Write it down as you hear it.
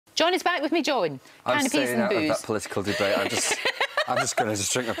John is back with me, John. I'm Canapés staying and out booze. of that political debate. I'm just going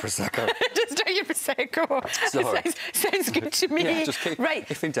to drink my Prosecco. Just drink your Prosecco. Sorry. Sounds good to me. Yeah, just keep, right.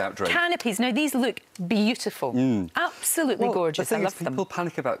 if in doubt, drink. Canapés. Now, these look beautiful. Absolutely gorgeous. The thing I is, love them. people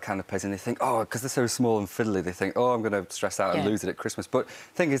panic about canapés and they think, oh, because they're so small and fiddly, they think, oh, I'm going to stress out and lose it at Christmas. But the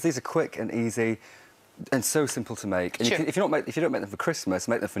thing is, these are quick and easy and so simple to make. And if you don't make them for Christmas,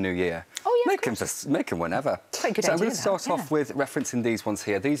 make them for New Year. Oh, yeah, make them whenever. Quite a good so idea, I'm going to start off with referencing these ones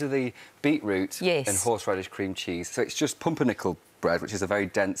here. These are the beetroot and horseradish cream cheese. So it's just pumpernickel bread, which is a very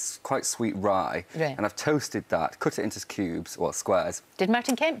dense, quite sweet rye. Right. And I've toasted that, cut it into cubes, or squares. Did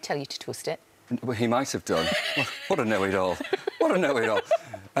Martin Kemp tell you to toast it? Well, he might have done. What a know-it-all. What a know-it-all.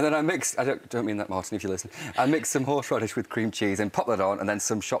 And then I mixed, I don't mean that, Martin, if you listen. I mixed some horseradish with cream cheese and pop that on, and then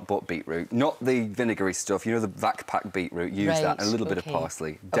some shop-bought beetroot. Not the vinegary stuff, you know, the vac pack beetroot. Use that, and a little bit of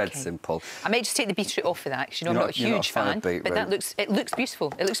parsley. Dead simple. I might just take the beetroot off for that, because you know I'm not a huge fan. But it looks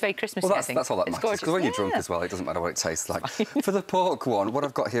beautiful. It looks very Christmassy, well, I think. that's all that matters, because when you're drunk as well, it doesn't matter what it tastes like. For the pork one, what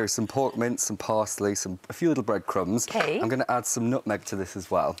I've got here is some pork mince, some parsley, a few little breadcrumbs. I'm going to add some nutmeg to this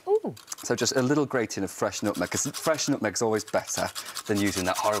as well. Ooh. So just a little grating of fresh nutmeg, because fresh nutmeg's always better than using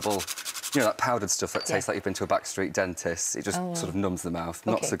that horrible, you know, that powdered stuff that tastes like you've been to a backstreet dentist. It just sort of numbs the mouth.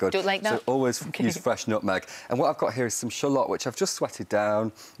 Not so good. Don't like that. So always use fresh nutmeg. And what I've got here is some shallot, which I've just sweated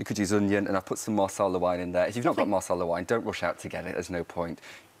down. You could use onion, and I've put some Marsala wine in there. If you've not got Marsala wine, don't rush out to get it. There's no point.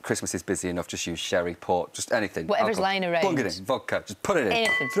 Christmas is busy enough. Just use sherry, port, just anything. Whatever's lying around. Plug it in, vodka, just put it in.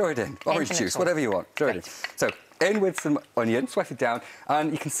 Anything. Throw it in. Orange juice, whatever you want. Throw it in. So in with some onion, sweated down,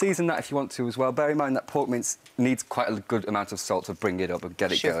 and you can season that if you want to as well. Bear in mind that pork mince needs quite a good amount of salt to bring it up and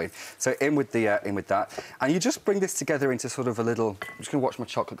get it going. So in with that, and you just bring this together into sort of a little. I'm just going to watch my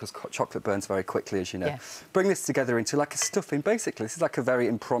chocolate, because chocolate burns very quickly, as you know. Bring this together into like a stuffing. Basically, this is like a very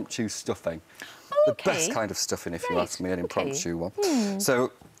impromptu stuffing. The best kind of stuffing, if you ask me, an impromptu one.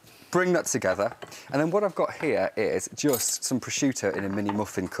 So bring that together, and then what I've got here is just some prosciutto in a mini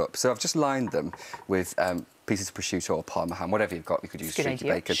muffin cup. So I've just lined them with pieces of prosciutto or Parma ham, whatever you've got. You could use streaky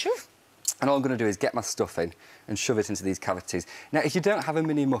bacon. And all I'm going to do is get my stuff in and shove it into these cavities. Now, if you don't have a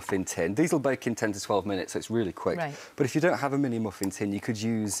mini muffin tin, these will bake in 10 to 12 minutes, so it's really quick. But if you don't have a mini muffin tin, you could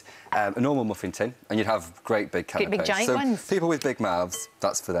use a normal muffin tin, and you'd have great big canapés. Big giant ones. People with big mouths,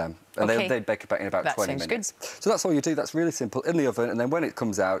 that's for them. And they'd bake about in about 20 minutes. So that's all you do. That's really simple. In the oven, and then when it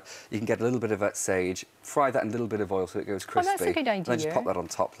comes out, you can get a little bit of that sage, fry that in a little bit of oil so it goes crispy. That's a good idea. And then just pop that on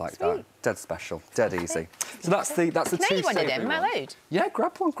top like that. Dead special, dead easy. So that's the two Can I eat one of them? Am I allowed? Yeah,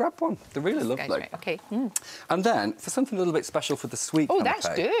 grab one, grab one. They're really lovely. And then for something a little bit special for the sweet canapé. Oh, that's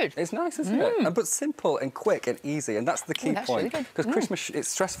good. It's nice, isn't it? But simple and quick and easy, and that's the key point. Because Christmas, it's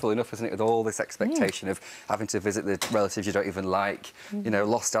stressful enough, isn't it, with all this expectation of having to visit the relatives you don't even like, you know,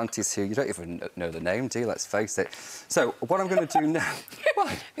 lost aunties who you don't even know the name, do you? Let's face it. So what I'm going to do now...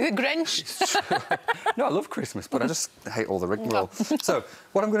 Why? The Grinch. No, I love Christmas, but I just hate all the rigmarole. So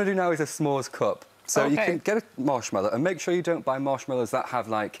what I'm going to do now is a s'mores cup. So you can get a marshmallow, and make sure you don't buy marshmallows that have,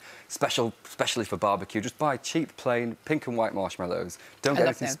 like, specially for barbecue. Just buy cheap, plain, pink and white marshmallows. Don't get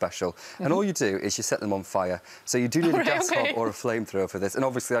anything special. And all you do is you set them on fire. So you do need a gas hob or a flamethrower for this. And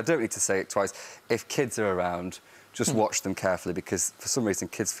obviously, I don't need to say it twice, if kids are around, just watch them carefully, because for some reason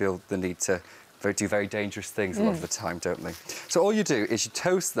kids feel the need to do very dangerous things a lot of the time, don't they? So all you do is you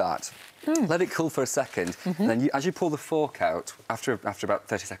toast that, let it cool for a second, and then as you pull the fork out, after about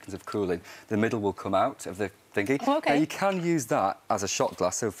 30 seconds of cooling, the middle will come out of the thingy. Now you can use that as a shot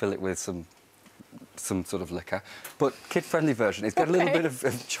glass, so fill it with some sort of liquor. But kid-friendly version is get a little bit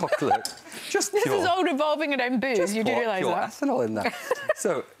of chocolate. Just pure. This is all revolving around booze, you do realise that? Pure ethanol in there.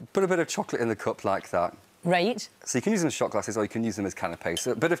 So put a bit of chocolate in the cup like that. Right. So you can use them as shot glasses, or you can use them as canapés.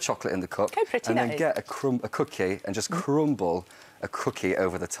 So a bit of chocolate in the cup. How pretty and that then get a cookie and just crumble a cookie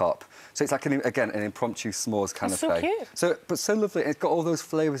over the top. So it's like, again, an impromptu s'mores canapé. That's so cute. But so lovely. It's got all those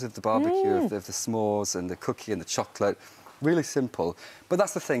flavours of the barbecue, of the s'mores and the cookie and the chocolate. Really simple. But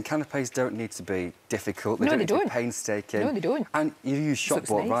that's the thing, canapés don't need to be difficult. They don't need to be painstaking. No, they don't. And you use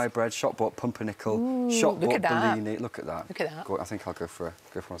shop-bought rye bread, shop-bought pumpernickel, shop-bought bellini. Look at that. Look at that. I think I'll go for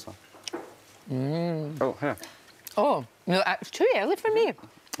one as well. Oh, here. Oh, no, it's too early for me.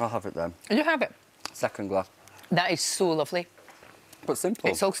 I'll have it then. You have it. Second glass. That is so lovely. But simple.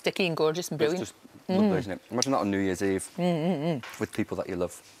 It's all sticky and gorgeous and brilliant. It's just lovely, isn't it? Imagine that on New Year's Eve with people that you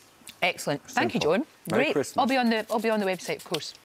love. Excellent. Thank you, John. Merry Great. Christmas. I'll be on the website, of course.